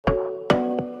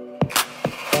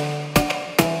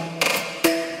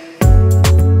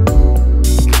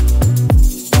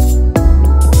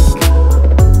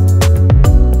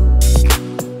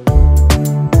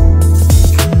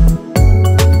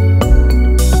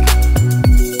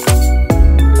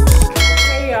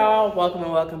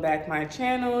welcome back to my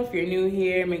channel. If you're new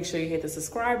here, make sure you hit the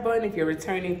subscribe button. If you're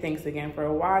returning, thanks again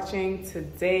for watching.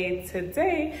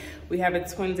 Today we have a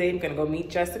twin date. I'm gonna go meet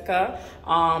Jessica,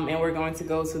 and we're going to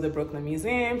go to the Brooklyn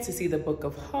Museum to see the Book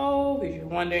of HOV. If you're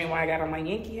wondering why I got on my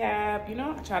Yankee hat, you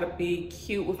know, I try to be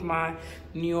cute with my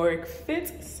New York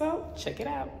fit, so check it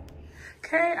out.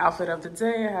 Okay, outfit of the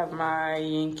day, I have my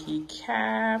Yankee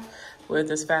cap with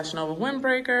this Fashion Nova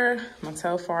windbreaker, my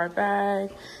Telfar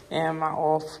bag, and my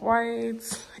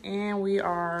off-whites. And we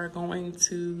are going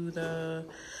to the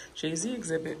JayZ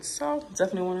exhibit. So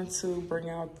definitely wanted to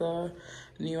bring out the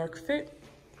New York fit.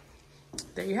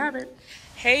 There you have it.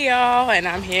 Hey y'all, and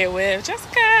I'm here with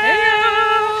Jessica. Hey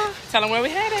y'all. Tell them where we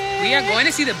headed. We are going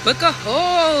to see the Book of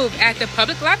HOV at the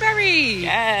public library.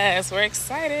 Yes, we're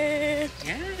excited.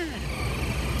 Yeah.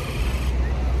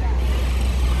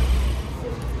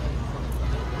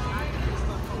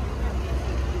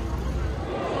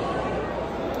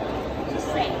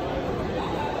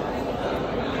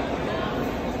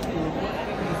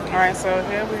 All right, so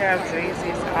here we have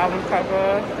JayZ's album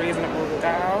cover, Reasonable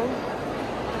Doubt.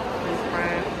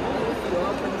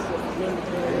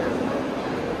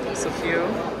 Just a few.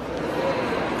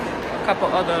 A couple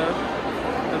other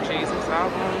of JayZ's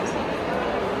albums.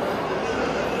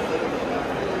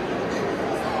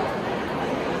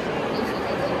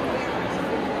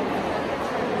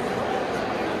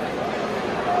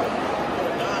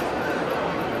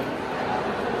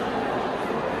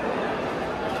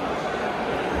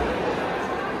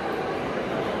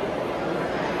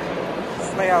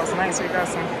 Layout was nice. We got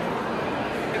some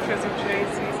pictures of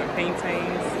JayZ, some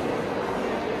paintings.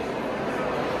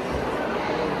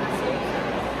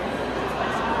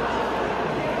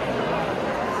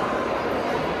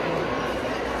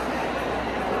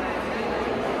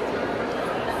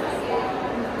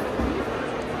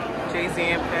 JayZ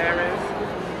in Paris.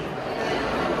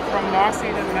 From Marcy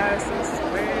to Madison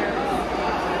Square.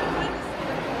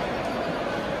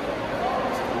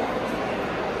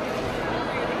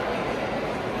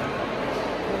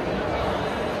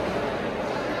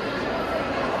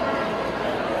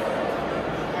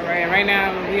 Right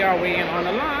now, we are waiting on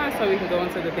the line so we can go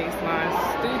into the Baseline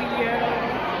studio.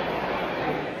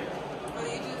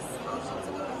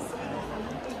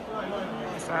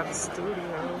 Inside the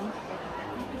studio.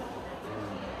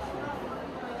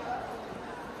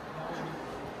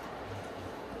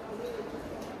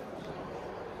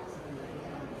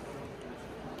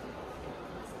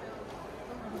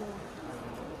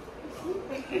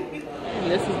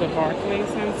 And this is the Barclays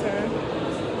Center.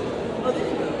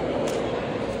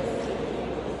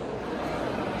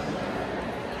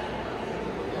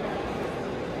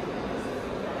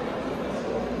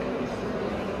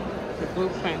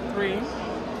 Blueprint 3.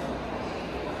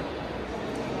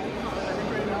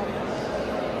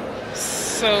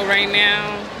 So right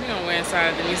now, you know, we're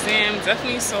inside the museum.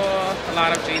 Definitely saw a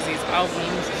lot of JayZ's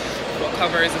albums,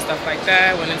 covers and stuff like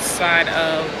that. Went inside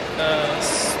of the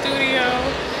studio.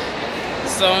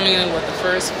 It's only with the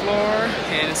first floor,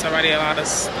 and it's already a lot of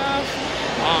stuff.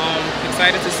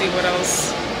 Excited to see what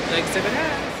else the exhibit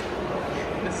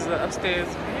has. This is the upstairs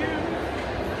view.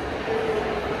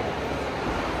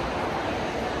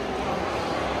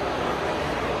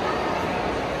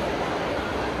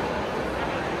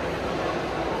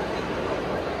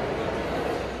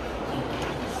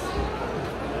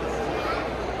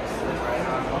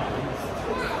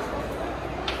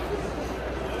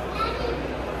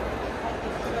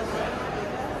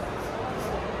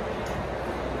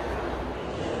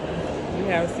 We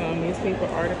have some newspaper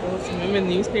articles. Remember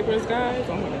newspapers, guys?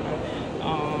 Oh my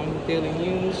god. Daily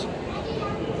News.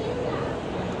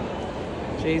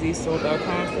 JayZ sold out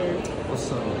concert.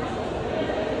 What's up?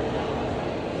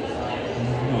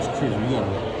 It's crazy. We got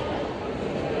it.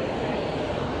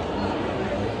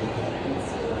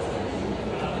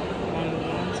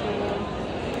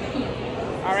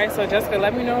 All right, so Jessica,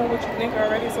 let me know what you think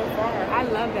already so far. I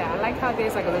love that. I like how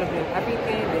there's like a little bit of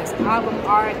everything. There's album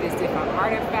art, there's different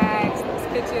artifacts, there's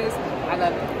pictures. I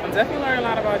love it. I'm definitely learning a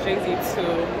lot about JayZ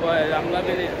too, but I'm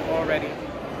loving it already.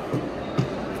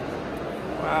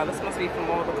 Wow, this must be from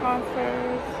all the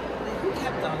concerts.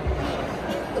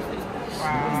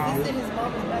 Wow.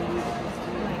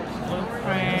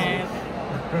 Blueprint.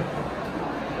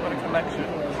 What a collection.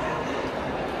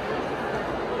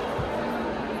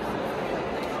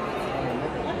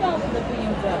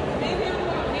 Maybe it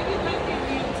might be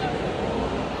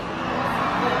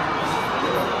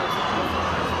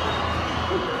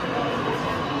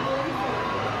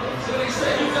so they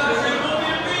said you guys ain't gonna be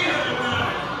a beat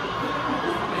tonight.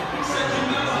 They said you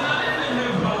guys are not in the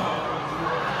hip hop.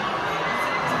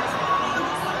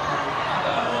 I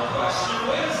got one question.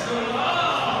 Where's the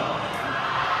love?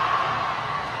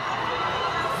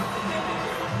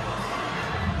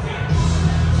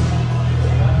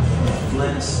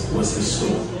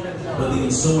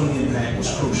 pursuing impact was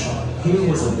crucial. Here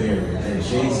was a barrier that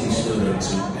JayZ stood up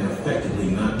to and effectively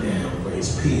knocked down for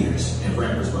his peers and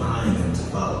rappers behind him to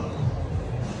follow.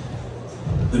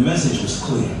 The message was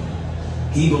clear.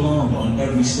 He belonged on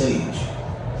every stage.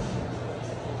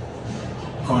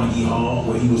 Carnegie Hall,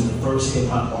 where he was the first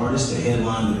hip-hop artist to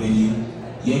headline the venue,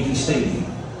 Yankee Stadium,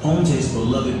 home to his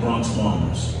beloved Bronx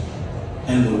Bombers,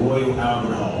 and the Royal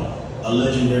Albert Hall, a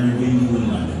legendary venue in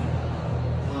London.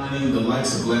 Finding the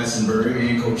likes of Glastonbury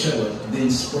and Coachella then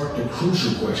sparked a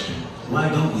crucial question. Why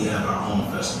don't we have our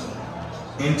own festival?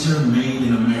 Enter Made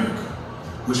in America,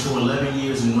 which for 11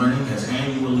 years in running has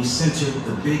annually centered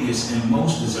the biggest and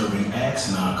most deserving acts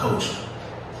in our culture.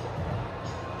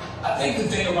 I think the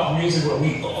thing about music, what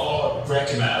we all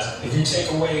recognize, if you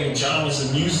take away genres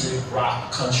of music,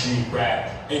 rock, country,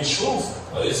 rap, in truth,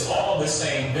 it's all the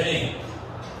same thing.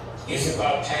 It's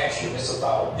about passion, it's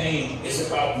about pain, it's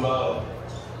about love.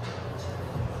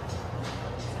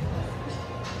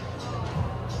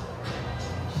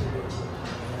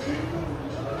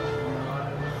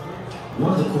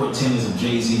 One of the core tenets of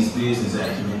JayZ's business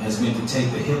acumen has been to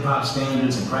take the hip-hop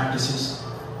standards and practices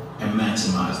and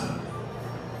maximize them.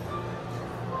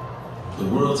 The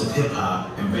worlds of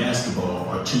hip-hop and basketball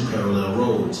are two parallel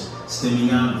roads,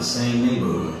 stemming out of the same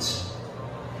neighborhoods.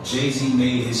 JayZ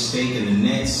made his stake in the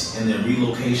Nets and their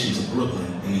relocation to Brooklyn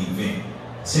an event,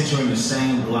 centering the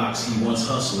same blocks he once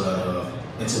hustled out of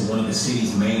into one of the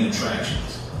city's main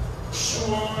attractions.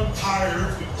 Shawn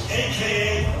Tyler,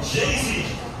 aka JayZ,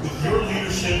 with your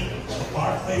leadership at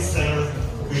Barclays Center,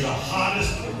 will be the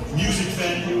hottest music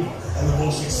venue and the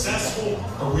most successful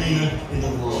arena in the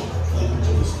world.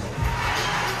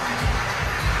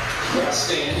 I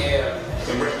stand here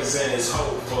and represent his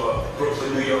hope for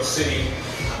Brooklyn, New York City.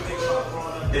 I'm thinking about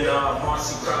growing up in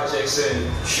Marcy projects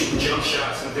and shooting jump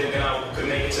shots and thinking I could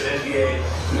make it to the NBA.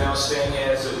 Now stand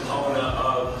here as an owner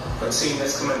of a team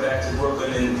that's coming back to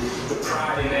Brooklyn, and the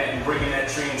pride in that and bringing that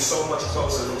dream so much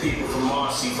closer to people from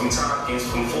Marcy, from Tompkins,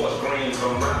 from Fort Greene,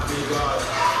 from Rockville Garden.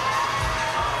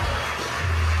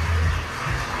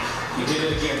 You did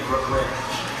it again, Brooklyn.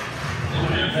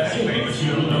 That's great, but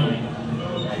you don't know me.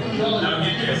 Now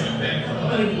get there someday.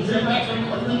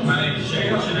 My name is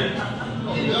Shawn. What's your name?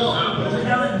 Well,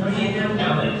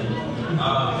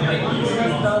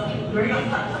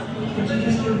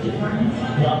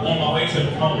 on my way to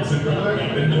the conference in Brooklyn,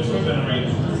 I've been there for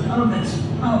generations.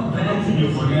 You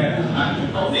forget.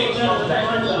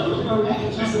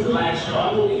 Just a black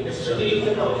straw. It's really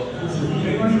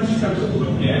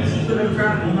yes.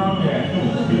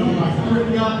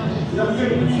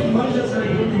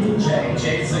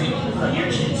 JayZ, you're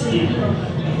JayZ.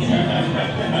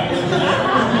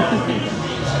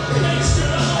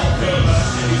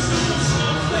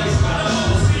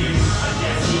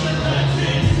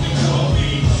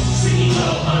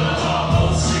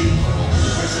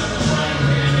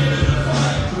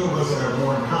 Two of us have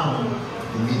more in common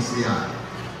than meets the eye.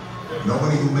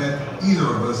 Nobody who met either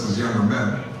of us as younger men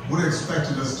would have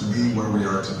expected us to be where we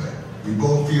are today. We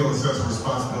both feel a sense of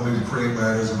responsibility to create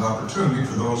ladders of opportunity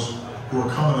for those who are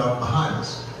coming up behind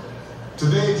us.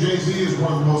 Today, JayZ is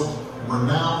one of the most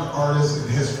renowned artists in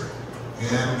history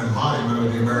and an embodiment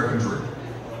of the American dream.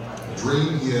 A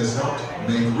dream he has helped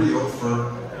make real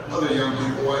for other young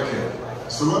people like him.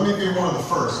 So let me be one of the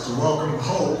first to welcome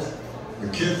HOV, the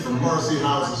kid from Marcy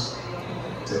Houses,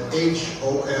 to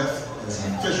HOF as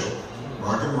an official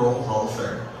Rock and Roll Hall of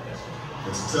Fame.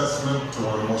 It's a testament to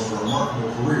one of the most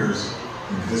remarkable careers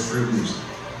in the history of music.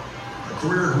 A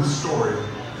career whose story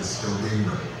is still being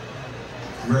written.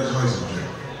 Congratulations, Jay.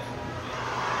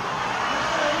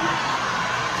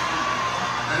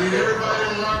 I need everybody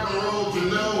in rock and roll to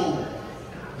know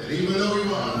that even though we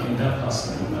won, You end up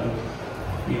hustling,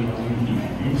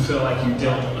 you feel like you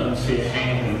dealt an unfair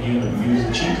hand and you're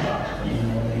a cheap rock.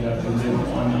 You have to live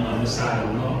on the other side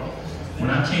of the law. When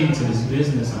I came to this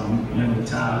business, I remember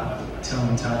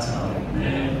telling Tata, like,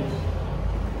 man,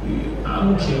 I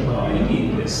don't care about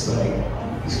any of this. Like,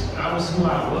 I was who I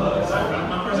was.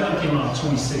 My first album came out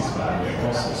 26 by the way,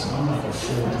 also, so I'm like a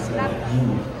full developed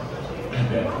human at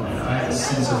that point. I had a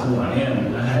sense of who I am,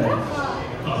 and I had,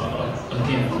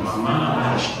 again, for my mom, I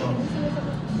had a struggle.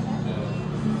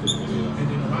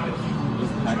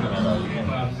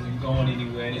 Isn't going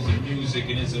anywhere, and it's a music,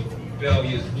 and it's a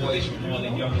rebellious voice from all the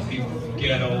younger people from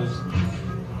ghettos.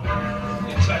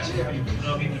 It touches people, you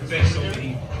know what I mean? It affects so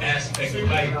many aspects of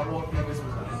life.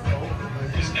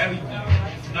 Just everything.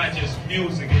 It's not just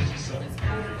music, it's just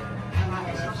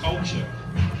it's a culture.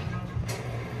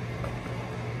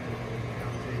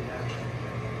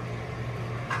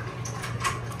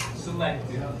 So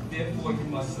selective, therefore you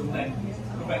must select it.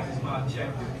 Correct is my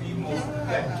objective. Be most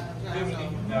effective. Literally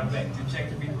direct,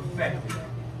 objective be perfected.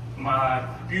 My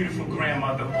beautiful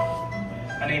grandmother,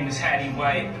 her name is Hattie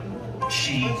White.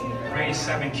 She raised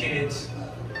 7 kids.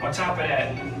 On top of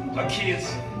that, her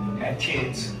kids had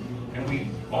kids, and we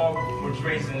all were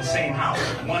raised in the same house,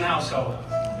 one household.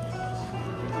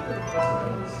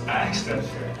 I asked her,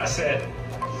 I said,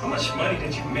 how much money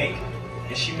did you make?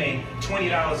 And she made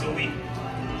 $20 a week.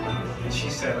 And she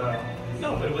said,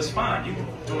 no, but it was fine. You could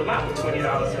do a lot with $20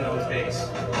 in those days.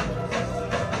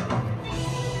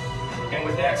 And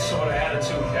with that sort of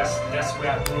attitude, that's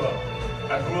where I grew up.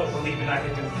 I grew up believing I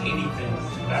could do anything,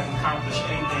 I can accomplish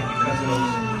anything because of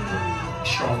those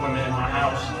strong women in my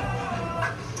house.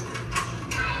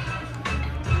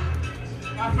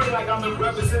 I feel like I'm the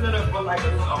representative for like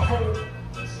a whole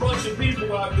bunch of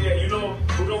people out there, you know,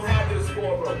 who don't have this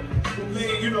form, who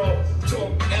may, you know,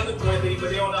 talk eloquently, but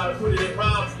they don't know how to put it in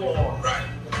rhyme form. Right.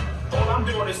 All I'm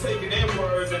doing is taking their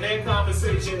words and their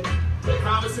conversation, the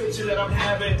conversation that I'm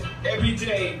having every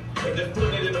day, and just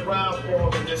putting it in the rhyme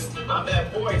form, and just, I'm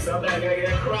that voice, I'm that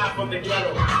cry from the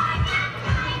ghetto.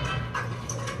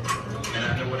 And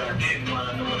I know what I didn't want,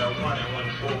 I know what I want. I want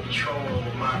full control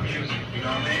over my music, you know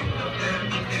what I mean?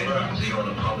 Okay. So on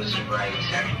the publishing rights,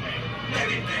 everything.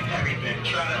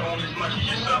 Try to own as much of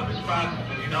yourself as possible,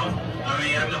 you know? I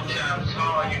mean, I know times it's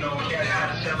hard, you know, we can't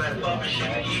have to sell that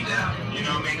publishing and eat out, you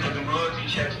know what I mean? Because the royalty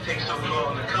checks take so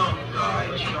long to come,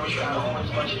 but you know, try to own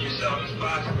as much of yourself as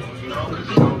possible, you know? Because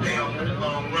it's going to pay off in the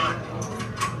long run.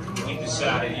 We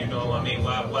decided, you know, I mean,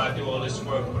 why do all this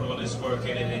work, put all this work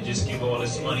in it, and just give all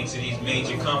this money to these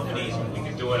major companies when we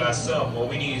can do it ourselves? All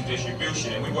we need is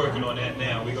distribution, and we're working on that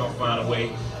now. We're going to find a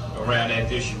way around that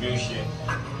distribution.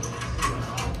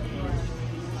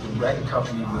 The record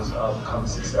company was becoming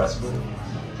successful,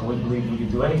 and we believed we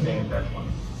could do anything at that point.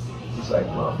 It was like,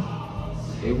 well,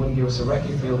 they wouldn't give us a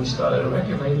record deal, we started a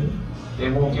record label. They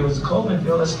won't give us a clothing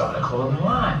deal, let's start a clothing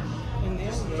line.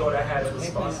 We thought I had a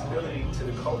responsibility to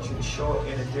the culture to show it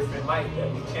in a different light,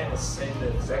 that we can ascend the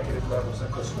executive levels,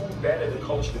 because who better the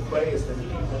culture to play is than the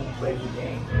people who play the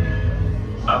game.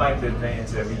 I like to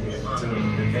advance every year, to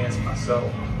advance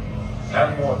myself.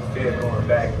 Have more fear going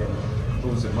back than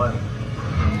losing money.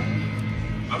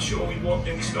 I'm sure we walked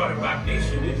in, we started Roc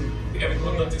Nation, and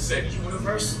everyone looked and said,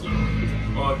 Universal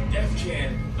or Def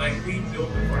Jam, like we built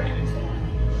the brand.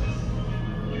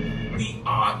 We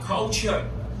are culture.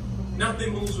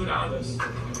 Nothing moves without us.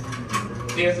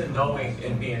 There's a knowing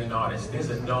in being an artist. There's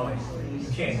a knowing. You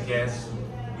can't guess.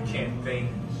 You can't think.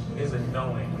 There's a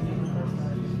knowing.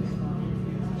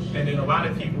 And then a lot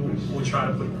of people will try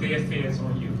to put their fears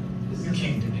on you. You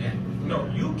can't do that. No,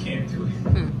 you can't do it.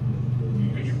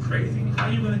 Are you crazy? How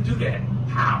are you going to do that?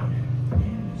 How?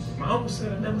 My uncle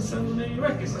said I never sold 1 million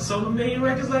records. I sold 1 million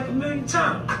records like 1 million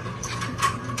times.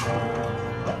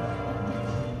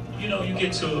 You know, you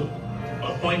get to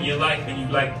a point in your life and you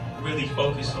like really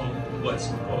focus on what's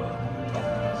important.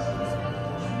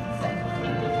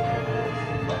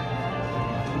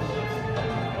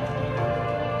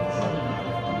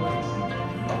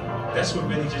 That's what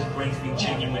really just brings me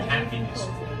genuine happiness.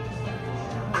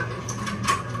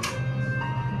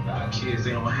 Our kids,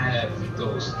 they don't have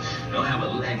those, they don't have a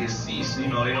legacy, you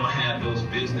know, they don't have those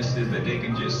businesses that they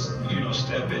can just, you know,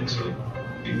 step into.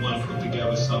 We want to put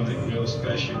together something real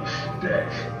special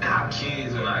that our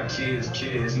kids and our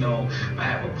kids know I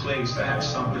have a place, I have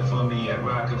something for me at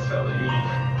Rockefeller, you know.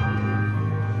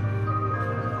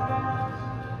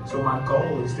 So my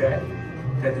goal is that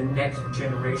the next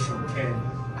generation can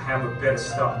have a better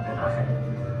start than I had.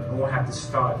 I won't have to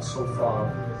start so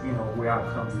far, you know, where I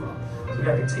come from. So we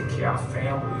got to take care of our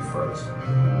family first.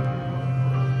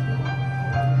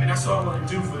 And that's all I want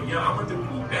to do for the young. I want them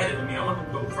to be better than me. I want them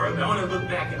to go further. I want to look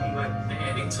back and be like,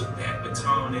 man, they took that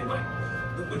baton and like,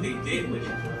 look what they did with it.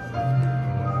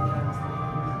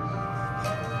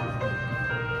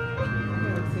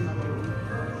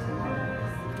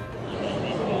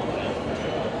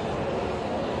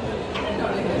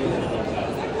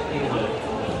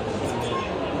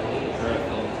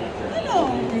 I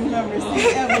don't remember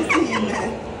ever seeing that.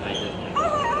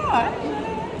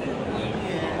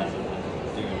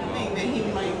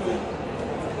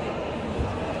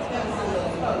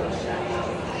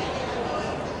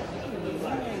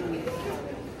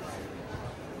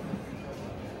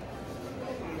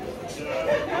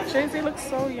 JayZ looks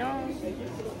so young.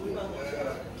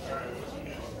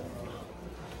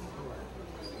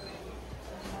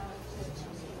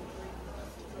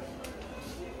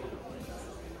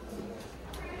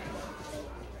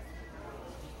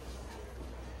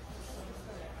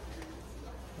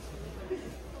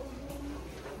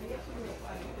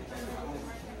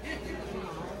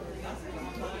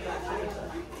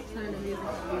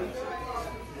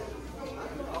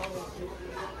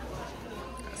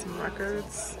 Got some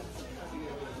records.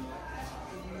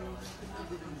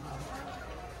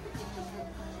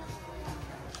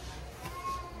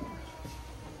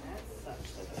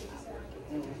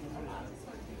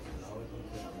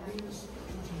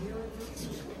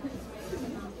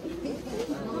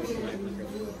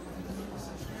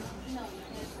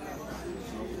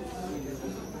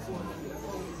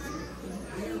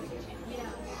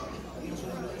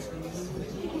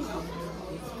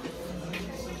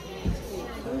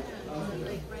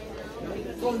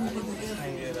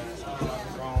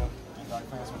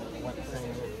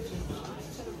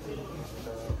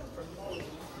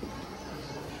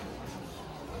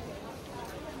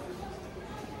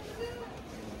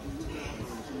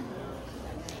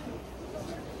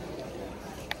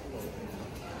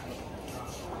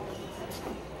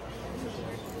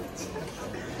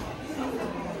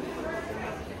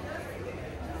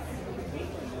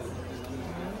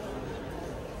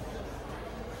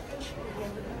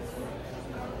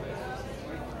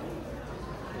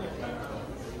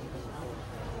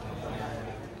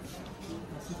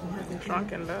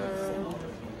 Drunken Love.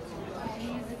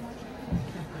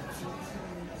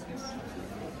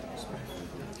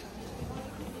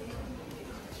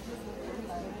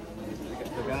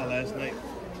 The guy last night.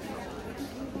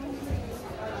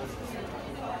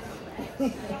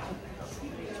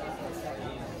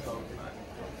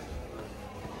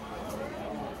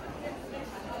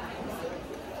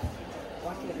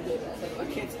 I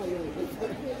can't tell you.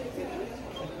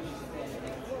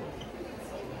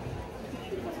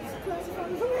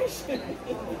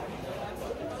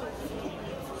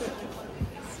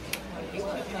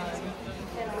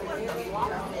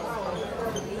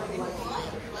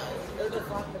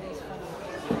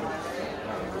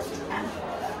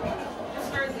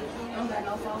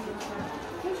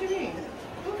 What you mean?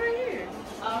 Look right here.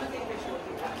 I'm gonna take a picture with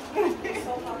you.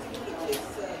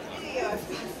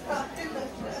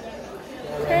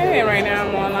 Okay, right now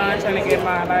I'm online trying to get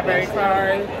my library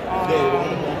card.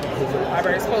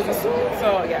 Library's closing soon,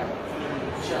 so yeah.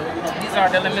 These are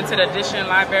the limited edition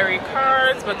library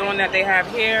cards, but the one that they have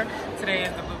here today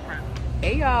is the blueprint.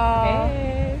 Hey y'all.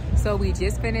 Hey. So we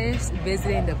just finished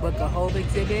visiting the Book of HOV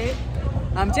exhibit.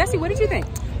 Jesse, what did you think?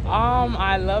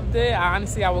 I loved it.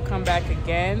 Honestly, I will come back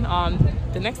again.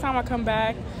 The next time I come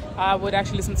back, I would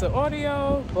actually listen to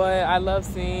audio, but I love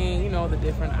seeing, you know, the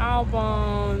different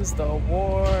albums, the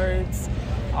awards,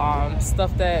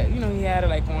 stuff that, you know, he had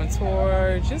like on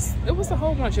tour. Just, it was a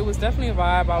whole bunch. It was definitely a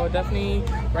vibe. I would definitely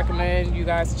recommend you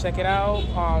guys to check it out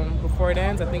before it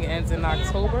ends. I think it ends in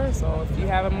October, so if you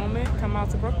have a moment, come out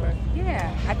to Brooklyn.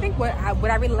 Yeah, I think what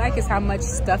I really like is how much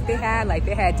stuff they had. Like,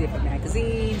 they had different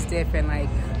magazines, different like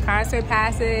concert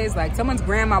passes. Like, someone's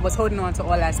grandma was holding on to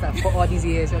all that stuff for all these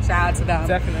years, so shout out to them.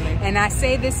 Definitely. And I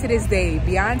say this to this day,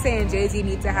 Beyonce and JayZ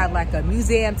need to have like a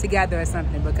museum together or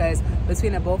something, because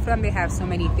between the both of them, they have so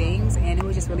many things, and it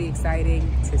was just really exciting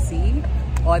to see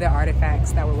all the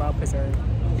artifacts that were well preserved.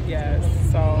 Yes,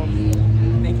 so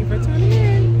thank you for tuning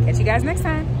in. Catch you guys next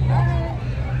time.